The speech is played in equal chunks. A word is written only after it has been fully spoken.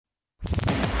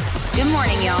Good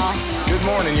morning, y'all. Good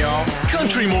morning, y'all.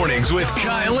 Country Mornings with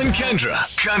Kyle and Kendra.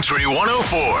 Country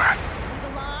 104.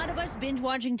 With a lot of us binge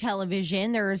watching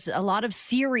television, there's a lot of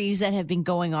series that have been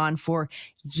going on for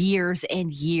years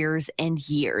and years and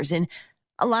years. And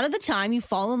a lot of the time, you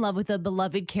fall in love with a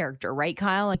beloved character, right,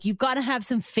 Kyle? Like, you've got to have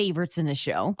some favorites in the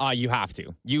show. You have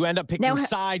to. You end up picking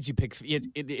sides. You pick.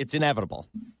 It's inevitable.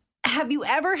 Have you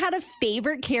ever had a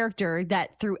favorite character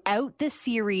that throughout the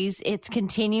series, it's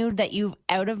continued that you've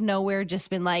out of nowhere just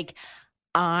been like,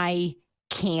 I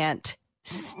can't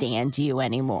stand you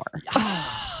anymore?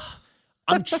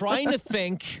 I'm trying to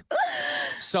think.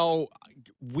 So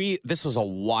this was a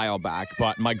while back,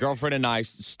 but my girlfriend and I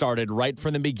started right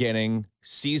from the beginning,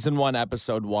 season 1,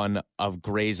 episode 1 of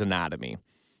Grey's Anatomy.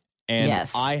 And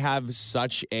yes. I have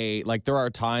such there are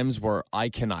times where I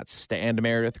cannot stand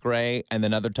Meredith Grey. And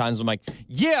then other times I'm like,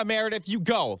 yeah, Meredith, you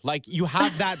go. Like, you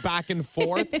have that back and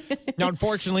forth. Now,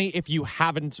 unfortunately, if you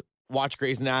haven't watched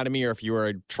Grey's Anatomy or if you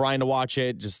were trying to watch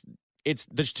it,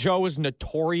 the show is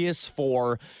notorious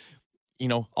for,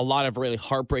 a lot of really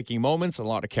heartbreaking moments. A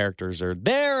lot of characters are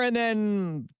there and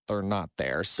then they're not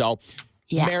there. So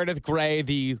yeah. Meredith Grey,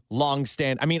 the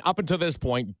up until this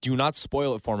point, do not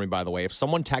spoil it for me, by the way. If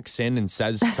someone texts in and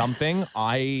says something,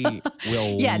 I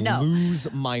will lose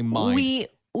my mind.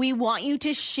 We want you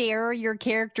to share your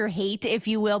character hate, if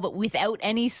you will, but without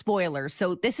any spoilers.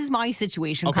 So this is my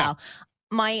situation, okay. Kyle.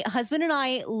 My husband and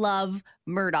I love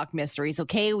Murdoch mysteries,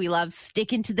 okay? We love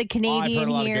sticking to the Canadian I've heard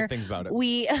a lot here. of good things about it.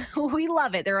 We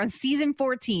love it. They're on season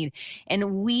 14.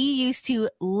 And we used to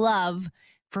love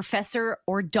Professor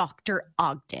or Dr.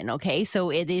 Ogden, okay? So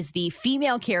it is the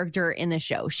female character in the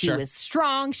show. She was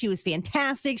strong. She was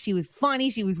fantastic. She was funny.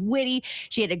 She was witty.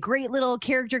 She had a great little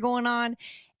character going on.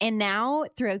 And now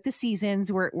throughout the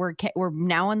seasons, we're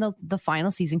now on the final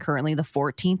season currently, the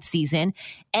 14th season,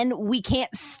 and we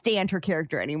can't stand her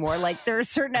character anymore. Like, there are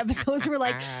certain episodes where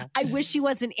like, I wish she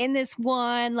wasn't in this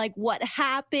one. Like, what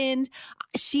happened?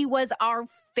 She was our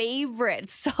favorite.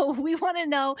 So we want to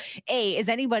know, is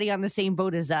anybody on the same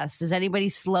boat as us? Does anybody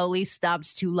slowly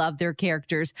stopped to love their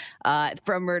characters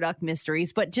from Murdoch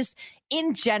Mysteries? But just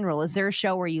in general, is there a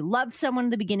show where you loved someone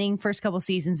in the beginning, first couple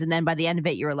seasons, and then by the end of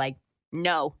it, you were like,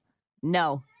 no,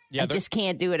 I just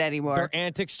can't do it anymore. Their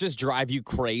antics just drive you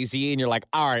crazy, and you're like,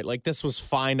 all right, like, this was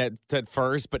fine at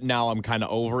first, but now I'm kind of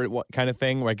over it, what kind of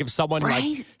thing? Like, if someone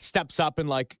like steps up and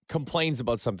like complains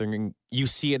about something, and you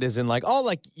see it as in like, oh,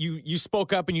 like you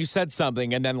spoke up and you said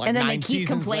something, and then like 9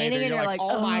 seasons later, you're like,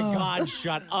 oh my God,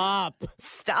 shut up.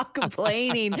 Stop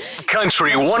complaining.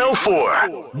 Country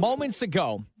 104. Moments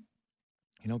ago,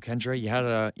 Kendra, you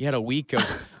had a week of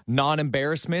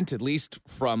non-embarrassment, at least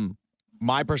from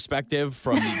my perspective,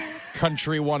 from the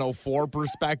Country 104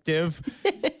 perspective.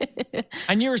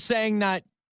 And you were saying that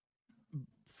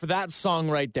for that song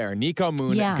right there, Nico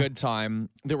Moon, Good Time,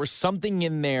 there was something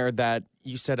in there that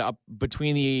you said up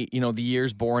between the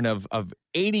years born of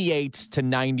 88 to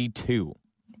 92.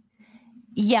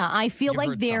 Yeah, I feel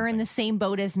like they're in the same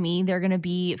boat as me. They're going to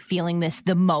be feeling this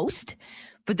the most.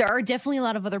 But there are definitely a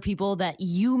lot of other people that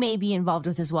you may be involved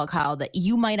with as well, Kyle, that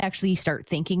you might actually start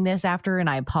thinking this after, and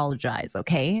I apologize,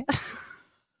 okay?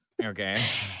 Okay.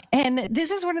 And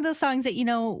this is one of those songs that,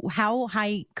 how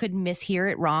I could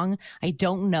mishear it wrong, I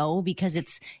don't know, because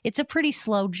it's a pretty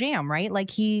slow jam, right? Like,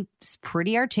 he's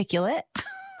pretty articulate.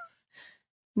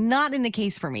 Not in the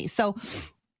case for me. So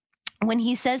when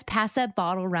he says, pass that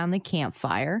bottle around the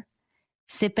campfire,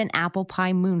 sipping apple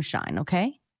pie moonshine,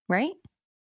 okay? Right?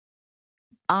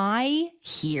 I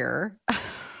hear,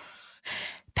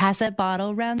 pass that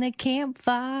bottle around the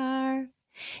campfire,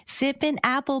 sipping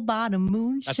apple bottom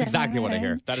moonshine. That's exactly what I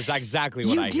hear. That is exactly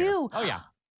what I hear. You do? Oh, yeah.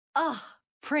 Oh,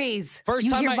 praise. First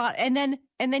time and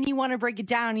then you want to break it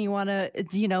down. You want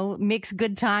to, mix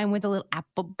Good Time with a little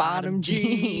apple bottom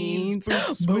jeans,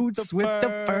 boots with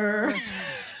the fur.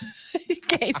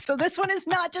 Okay, so this one is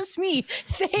not just me.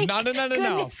 Thank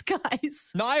goodness,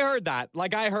 guys. No, I heard that.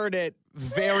 Like, I heard it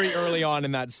very early on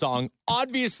in that song.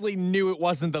 Obviously knew it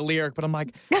wasn't the lyric, but I'm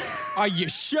like, are you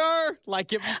sure?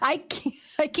 Like, I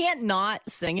can't not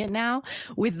sing it now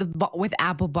with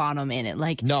apple bottom in it.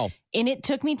 Like, no. And it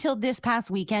took me till this past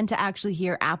weekend to actually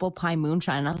hear apple pie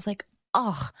moonshine. And I was like,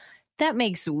 oh, that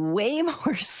makes way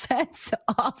more sense,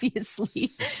 obviously.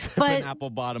 But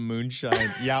apple bottom moonshine.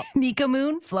 Yep. Nika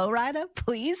Moon, Flow Rida,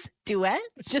 please, duet.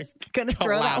 Just gonna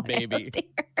throw that baby.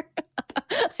 Out there.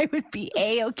 I would be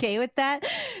A-okay with that.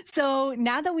 So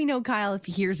now that we know Kyle, if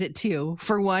he hears it too,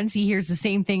 for once, he hears the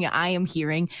same thing I am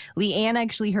hearing. Leanne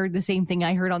actually heard the same thing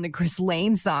I heard on the Chris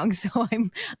Lane song. So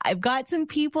I've got some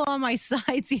people on my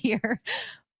sides here.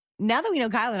 now that we know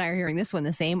Kyle and I are hearing this one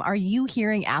the same, are you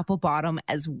hearing apple bottom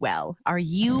as well? Are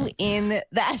you in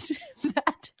that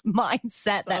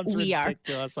mindset that we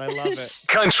ridiculous. I love it.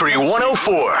 Country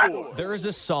 104. There is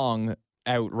a song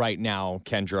out right now,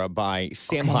 Kendra, by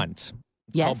Sam Hunt.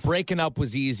 Yes. Called Breaking Up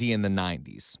Was Easy in the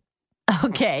 90s.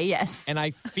 Okay, yes. And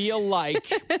I feel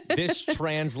like this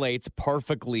translates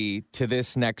perfectly to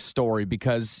this next story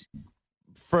because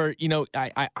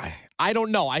I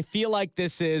don't know. I feel like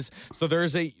this is, so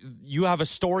you have a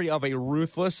story of a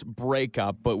ruthless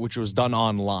breakup, but which was done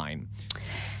online.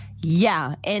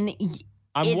 Yeah. And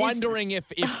I'm wondering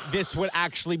if this would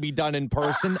actually be done in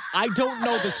person. I don't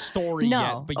know the story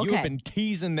yet, but you've been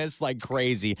teasing this like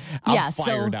crazy. I'm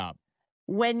fired up.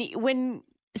 When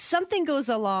something goes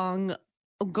wrong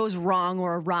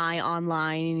or awry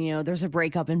online, and there's a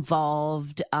breakup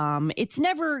involved, it's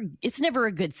never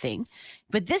a good thing.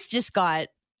 But this just got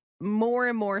more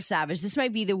and more savage. This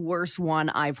might be the worst one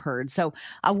I've heard. So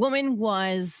a woman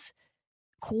was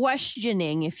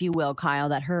questioning, if you will, Kyle,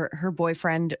 that her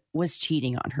boyfriend was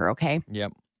cheating on her. Okay.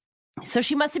 Yep. So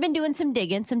she must have been doing some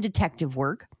digging, some detective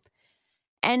work,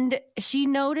 and she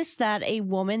noticed that a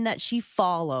woman that she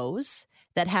follows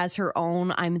that has her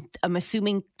own, I'm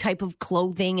assuming, type of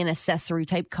clothing and accessory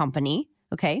type company,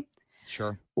 okay?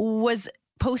 Sure. Was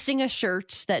posting a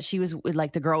shirt that she was,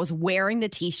 like, the girl was wearing the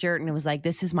t-shirt, and it was like,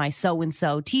 this is my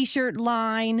so-and-so t-shirt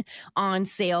line on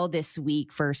sale this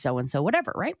week for so-and-so,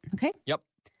 whatever, right? Okay? Yep.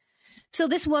 So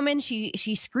this woman, she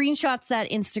screenshots that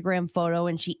Instagram photo,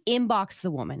 and she inboxes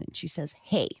the woman, and she says,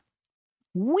 hey,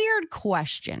 weird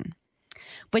question,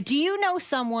 but do you know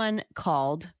someone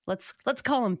called, let's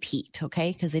call him Pete,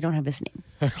 okay? Because they don't have his name.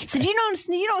 Okay. So do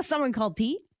you know someone called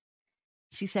Pete?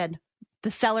 She said,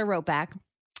 the seller wrote back,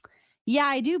 yeah,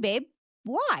 I do, babe.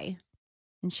 Why?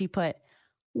 And she put,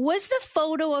 was the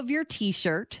photo of your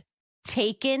t-shirt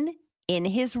taken in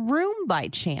his room by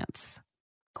chance? ?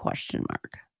 The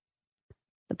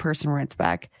person writes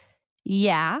back,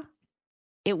 yeah,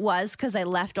 it was because I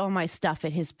left all my stuff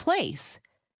at his place.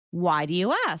 Why do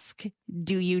you ask?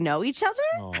 Do you know each other?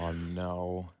 Oh,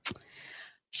 no.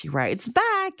 She writes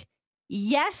back,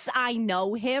 yes, I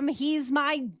know him. He's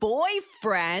my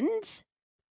boyfriend.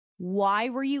 Why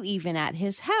were you even at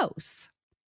his house?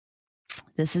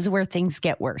 This is where things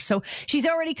get worse. So she's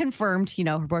already confirmed,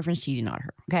 her boyfriend's cheating on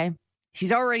her, okay?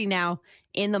 She's already now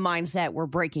in the mindset, we're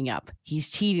breaking up. He's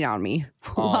cheating on me.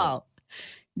 Oh. Well,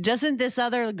 doesn't this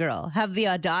other girl have the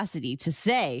audacity to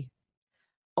say,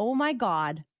 oh my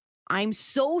God, I'm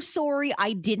so sorry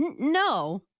I didn't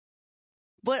know,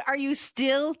 but are you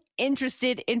still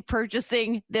interested in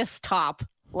purchasing this top?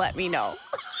 Let me know.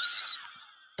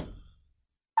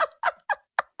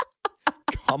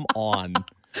 Come on.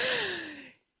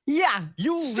 Yeah.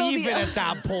 You leave it at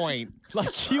that point.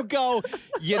 Like you go,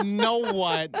 you know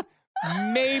what?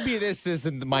 Maybe this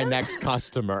isn't my next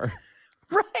customer.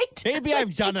 Right? Maybe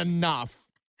I've done enough.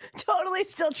 Totally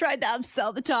still tried to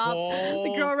upsell the top.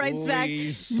 The girl writes back,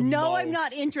 no, I'm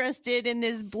not interested in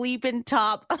this bleeping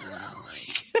top.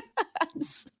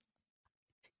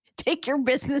 Take your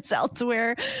business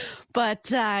elsewhere. But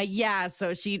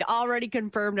so she'd already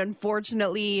confirmed,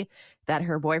 unfortunately, that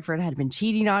her boyfriend had been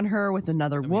cheating on her with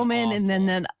another woman. Awful. And then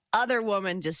that other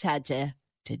woman just had to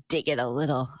dig it a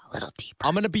little deeper.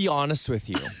 I'm going to be honest with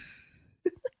you.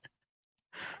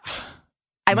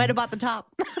 I might have bought the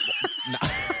top.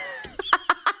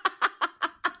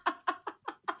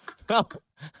 No,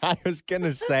 I was going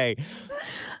to say,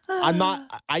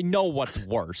 I know what's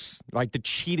worse. Like the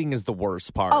cheating is the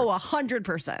worst part. Oh,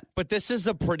 100%. But this is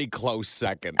a pretty close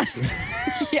second.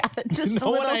 Yeah, just you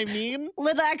know what I mean?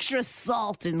 Little extra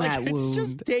salt in that wound. It's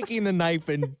just taking the knife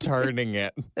and turning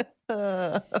it.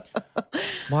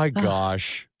 My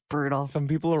gosh. Brutal. Some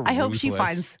people are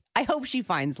ruthless. I hope she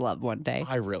finds love one day.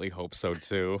 I really hope so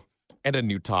too. And a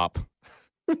new top.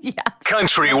 Yeah.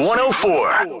 Country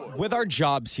 104. With our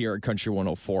jobs here at Country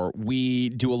 104, we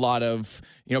do a lot of,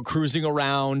 cruising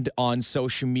around on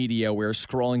social media. We're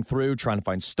scrolling through, trying to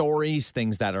find stories,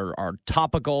 things that are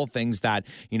topical, things that,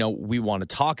 we want to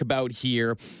talk about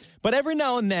here. But every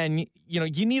now and then,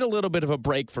 you need a little bit of a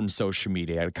break from social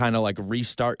media to kind of like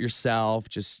restart yourself,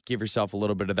 just give yourself a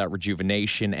little bit of that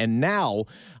rejuvenation. And now,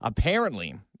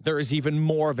 apparently, there is even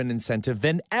more of an incentive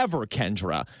than ever,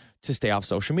 Kendra, to stay off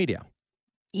social media.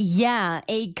 Yeah,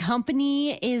 a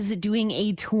company is doing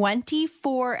a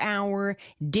 24-hour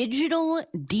digital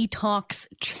detox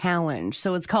challenge.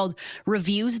 So it's called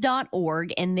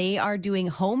reviews.org, and they are doing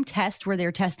home tests where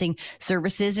they're testing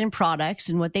services and products.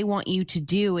 And what they want you to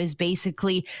do is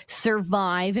basically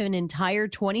survive an entire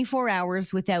 24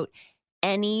 hours without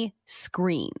any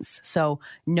screens. So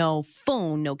no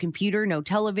phone, no computer, no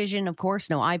television, of course,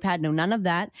 no iPad, no none of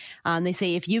that. They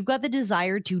say if you've got the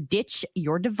desire to ditch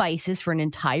your devices for an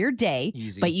entire day,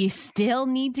 but you still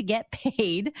need to get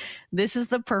paid, this is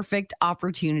the perfect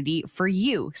opportunity for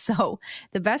you. So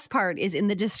the best part is in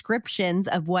the descriptions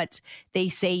of what they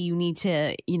say you need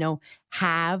to,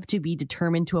 have to be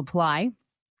determined to apply.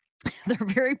 They're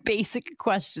very basic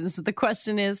questions. The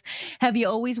question is, have you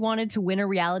always wanted to win a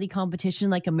reality competition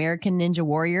like American Ninja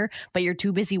Warrior, but you're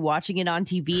too busy watching it on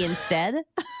TV instead?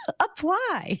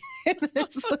 Apply.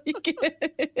 It's like,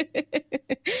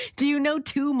 do you know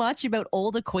too much about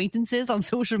old acquaintances on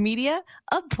social media?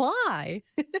 Apply.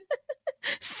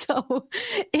 So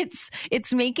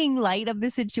it's making light of the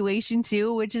situation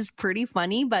too, which is pretty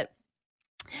funny, but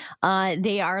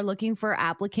they are looking for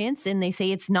applicants, and they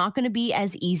say it's not going to be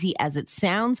as easy as it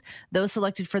sounds. Those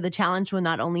selected for the challenge will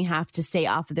not only have to stay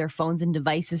off of their phones and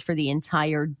devices for the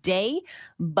entire day,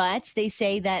 but they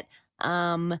say that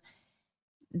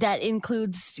that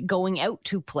includes going out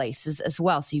to places as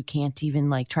well. So you can't even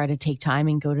try to take time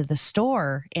and go to the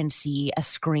store and see a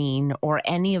screen or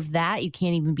any of that. You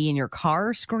can't even be in your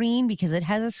car screen because it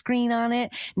has a screen on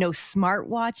it. No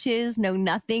smartwatches, no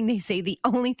nothing. They say the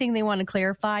only thing they want to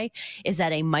clarify is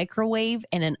that a microwave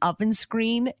and an oven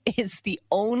screen is the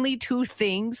only two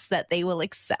things that they will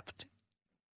accept.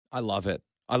 I love it.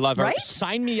 I love it. Right?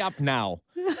 Sign me up now.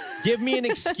 Give me an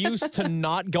excuse to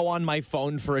not go on my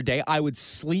phone for a day. I would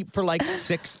sleep for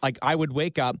 6. I would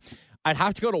wake up. I'd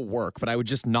have to go to work, but I would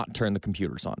just not turn the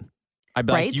computers on. I'd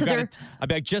be right? I'd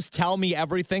be like, just tell me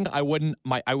everything. I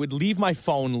would leave my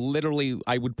phone literally.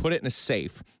 I would put it in a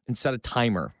safe and set a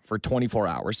timer for 24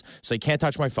 hours. So you can't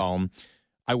touch my phone.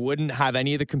 I wouldn't have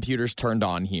any of the computers turned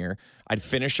on here. I'd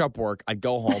finish up work. I'd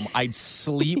go home. I'd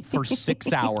sleep for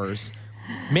 6 hours.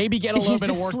 Maybe get a little bit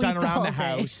of work done around the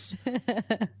house.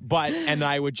 I'd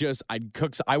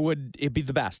cook. It'd be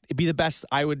the best. It'd be the best.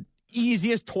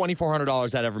 Easiest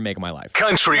 $2,400 I'd ever make in my life.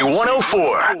 Country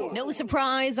 104. No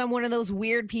surprise, I'm one of those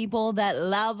weird people that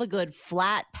love a good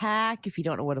flat pack. If you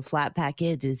don't know what a flat pack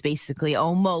is, it is basically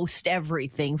almost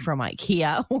everything from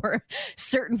IKEA or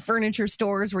certain furniture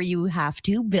stores where you have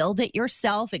to build it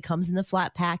yourself. It comes in the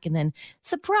flat pack, and then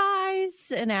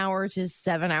surprise, an hour to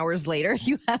 7 hours later,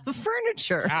 you have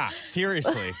furniture.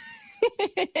 Seriously.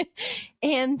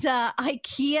 And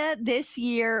IKEA this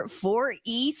year for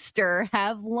Easter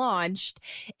have launched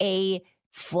a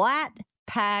flat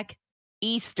pack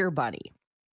Easter bunny.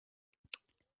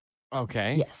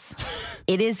 Okay. Yes.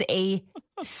 It is a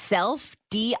self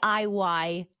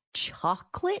DIY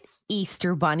chocolate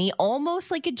Easter bunny, almost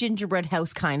like a gingerbread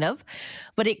house kind of,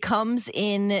 but it comes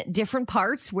in different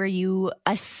parts where you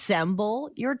assemble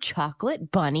your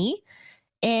chocolate bunny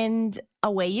and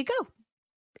away you go.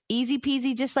 Easy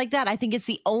peasy, just like that. I think it's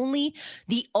the only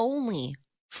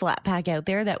flat pack out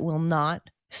there that will not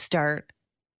start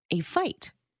a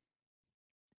fight.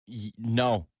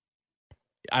 No,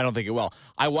 I don't think it will.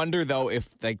 I wonder though if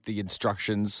the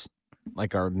instructions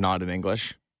are not in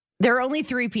English. There are only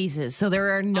 3 pieces, so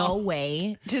there are no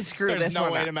way to screw this one up. There's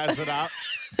no way to mess it up.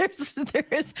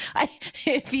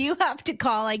 If you have to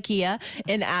call IKEA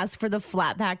and ask for the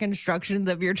flat pack instructions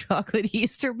of your chocolate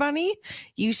Easter bunny,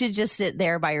 you should just sit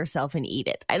there by yourself and eat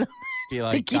it. I don't be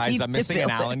like, guys, I'm missing an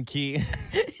Allen key.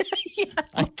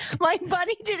 Yeah, my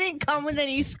bunny didn't come with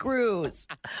any screws.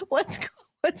 What's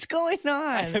going on?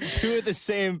 I have 2 of the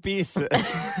same pieces.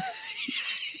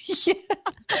 Yeah.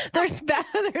 There's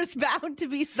bound to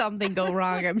be something go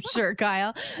wrong, I'm sure,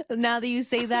 Kyle. Now that you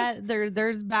say that,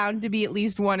 there's bound to be at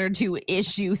least 1 or 2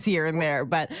 issues here and there.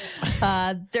 But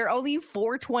they're only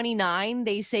 $4.29.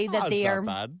 They say that they are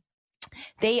bad.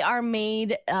 They are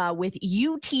made with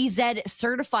UTZ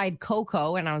certified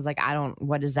cocoa. And I was like,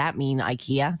 what does that mean,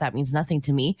 IKEA? That means nothing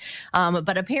to me.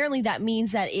 But apparently that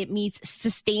means that it meets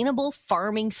sustainable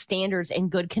farming standards and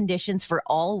good conditions for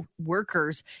all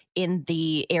workers in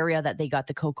the area that they got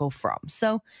the cocoa from.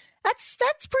 So that's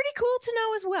pretty cool to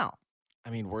know as well. I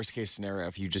mean, worst case scenario,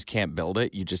 if you just can't build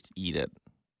it, you just eat it.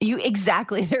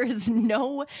 Exactly. There is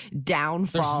no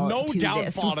downfall. There's no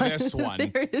downfall to this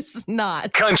one. There is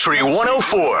not. Country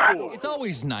 104. It's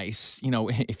always nice,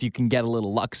 if you can get a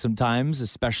little luck sometimes,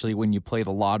 especially when you play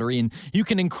the lottery. And you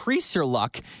can increase your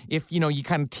luck if, you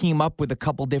kind of team up with a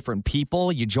couple different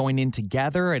people. You join in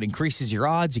together. It increases your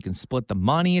odds. You can split the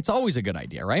money. It's always a good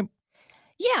idea, right?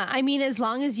 Yeah, I mean, as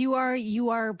long as you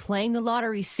are playing the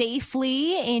lottery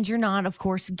safely and you're not, of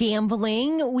course,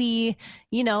 gambling. We,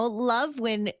 love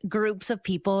when groups of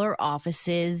people or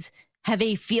offices have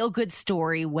a feel-good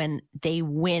story when they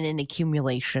win an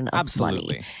accumulation of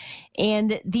Absolutely. money.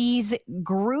 And these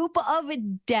group of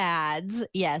dads,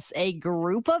 yes, a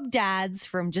group of dads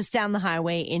from just down the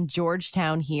highway in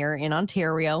Georgetown here in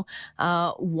Ontario,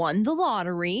 won the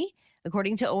lottery.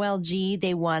 According to OLG,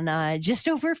 they won just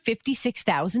over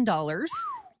 $56,000,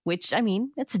 which, I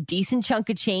mean, that's a decent chunk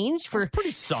of change for pretty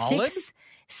solid.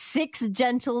 Six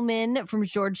gentlemen from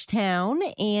Georgetown,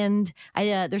 and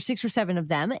there's 6 or 7 of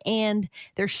them, and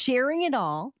they're sharing it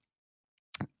all.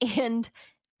 And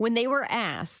when they were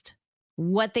asked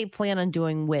what they plan on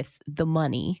doing with the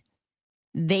money,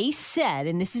 they said,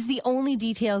 and this is the only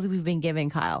details we've been given,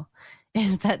 Kyle,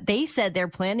 is that they said they're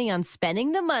planning on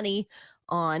spending the money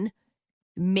on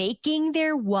making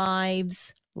their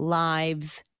wives'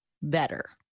 lives better.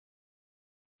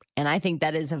 And I think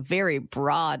that is a very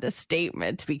broad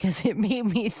statement because it made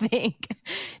me think,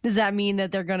 does that mean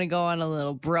that they're going to go on a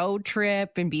little bro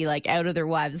trip and be like out of their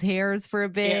wives' hairs for a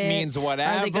bit? It means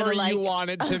whatever gonna, you want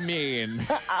it to mean.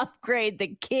 Upgrade the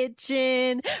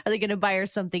kitchen? Are they going to buy her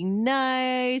something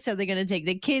nice? Are they going to take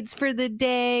the kids for the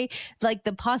day? Like,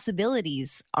 the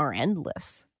possibilities are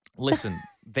endless. Listen,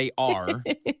 they are.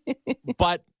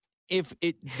 But if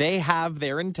they have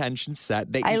their intentions set,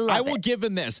 I will give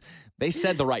them this. They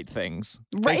said the right things.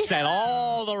 Right? They said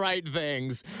all the right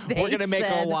things. We're going to make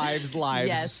our wives'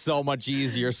 lives so much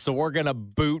easier. So we're going to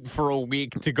boot for a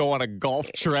week to go on a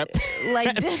golf trip.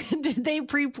 Like, did they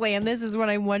pre-plan this? Is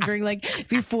what I'm wondering. Like,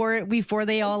 before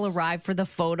they all arrive for the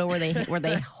photo where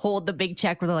they hold the big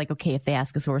check, where they're like, okay, if they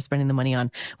ask us what we're spending the money on,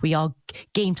 we all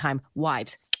game time.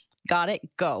 Wives, got it?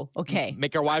 Go. Okay.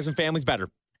 Make our wives and families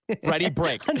better. Ready,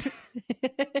 break.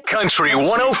 Country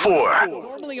 104.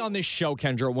 Normally on this show,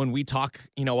 Kendra, when we talk,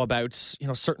 about,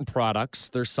 certain products,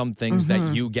 there's some things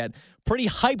that you get pretty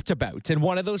hyped about. And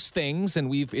one of those things,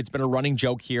 and it's been a running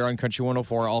joke here on Country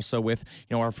 104, also with,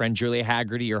 our friend Julia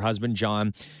Haggerty, your husband,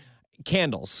 John,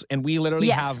 candles. And we literally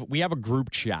have a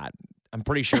group chat. I'm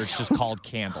pretty sure it's just called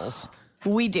Candles.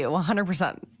 We do,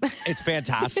 100%. It's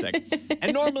fantastic.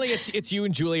 And normally it's you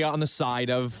and Julia on the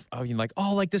side of like,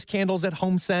 oh, like this candle's at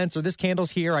Home Sense or this candle's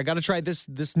here. I got to try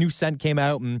this new scent came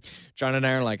out. And John and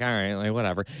I are like, all right, like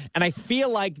whatever. And I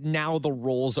feel like now the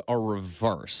roles are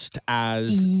reversed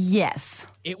as yes,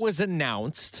 it was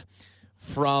announced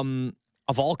from,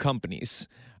 of all companies,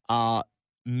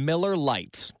 Miller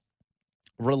Lite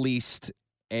released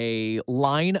a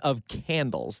line of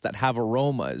candles that have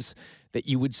aromas that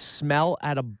you would smell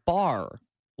at a bar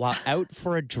while out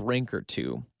for a drink or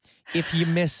two if you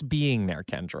miss being there,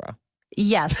 Kendra.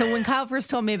 Yeah, so when Kyle first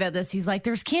told me about this, he's like,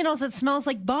 there's candles that smells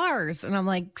like bars. And I'm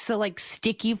like, so like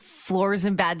sticky floors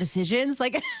and bad decisions?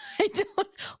 Like,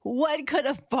 what could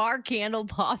a bar candle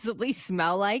possibly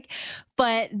smell like?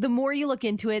 But the more you look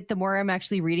into it, the more I'm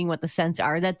actually reading what the scents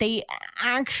are, that they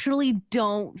actually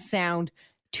don't sound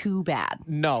too bad.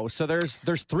 No, so there's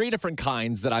 3 different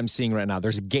kinds that I'm seeing right now.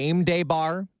 There's game day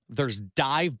bar, there's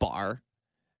dive bar,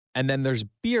 and then there's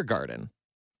beer garden.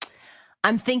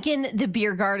 I'm thinking the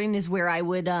beer garden is where I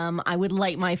would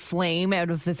light my flame out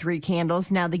of the 3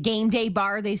 candles. Now, the game day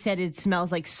bar, they said it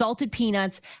smells like salted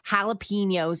peanuts,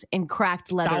 jalapenos, and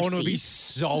cracked leather seats. That one seats. would be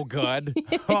so good.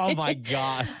 Oh, my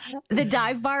gosh. The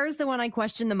dive bar is the one I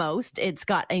question the most. It's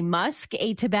got a musk,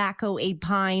 a tobacco, a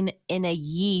pine, and a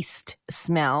yeast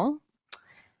smell.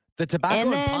 The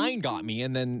tobacco and pine got me,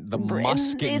 and then the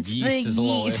musk and yeast is a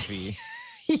little iffy.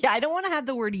 Yeah, I don't want to have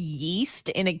the word yeast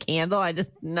in a candle. I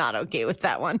just not okay with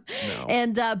that one. No.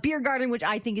 And beer garden, which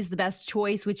I think is the best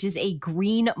choice, which is a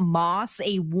green moss,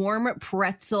 a warm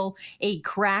pretzel, a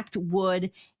cracked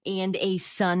wood, and a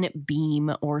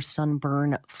sunbeam or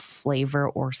sunburn flavor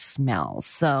or smell.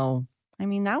 So, I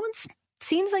mean, that one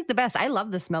seems like the best. I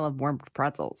love the smell of warm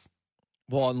pretzels.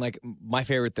 Well, and like my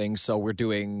favorite thing, so we're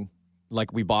doing,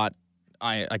 like we bought,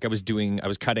 I was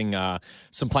cutting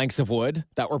some planks of wood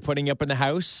that we're putting up in the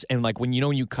house. And like when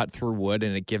you cut through wood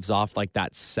and it gives off like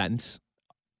that scent.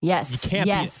 Yes. You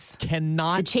can't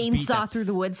cannot the chainsaw through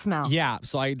the wood smell. Yeah.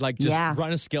 So I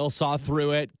run a skill saw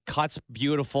through it, cuts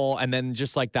beautiful, and then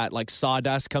just like that like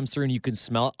sawdust comes through and you can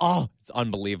smell it. Oh, it's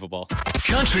unbelievable.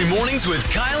 Country Mornings with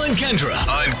Kyle and Kendra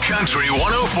on Country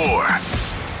 104.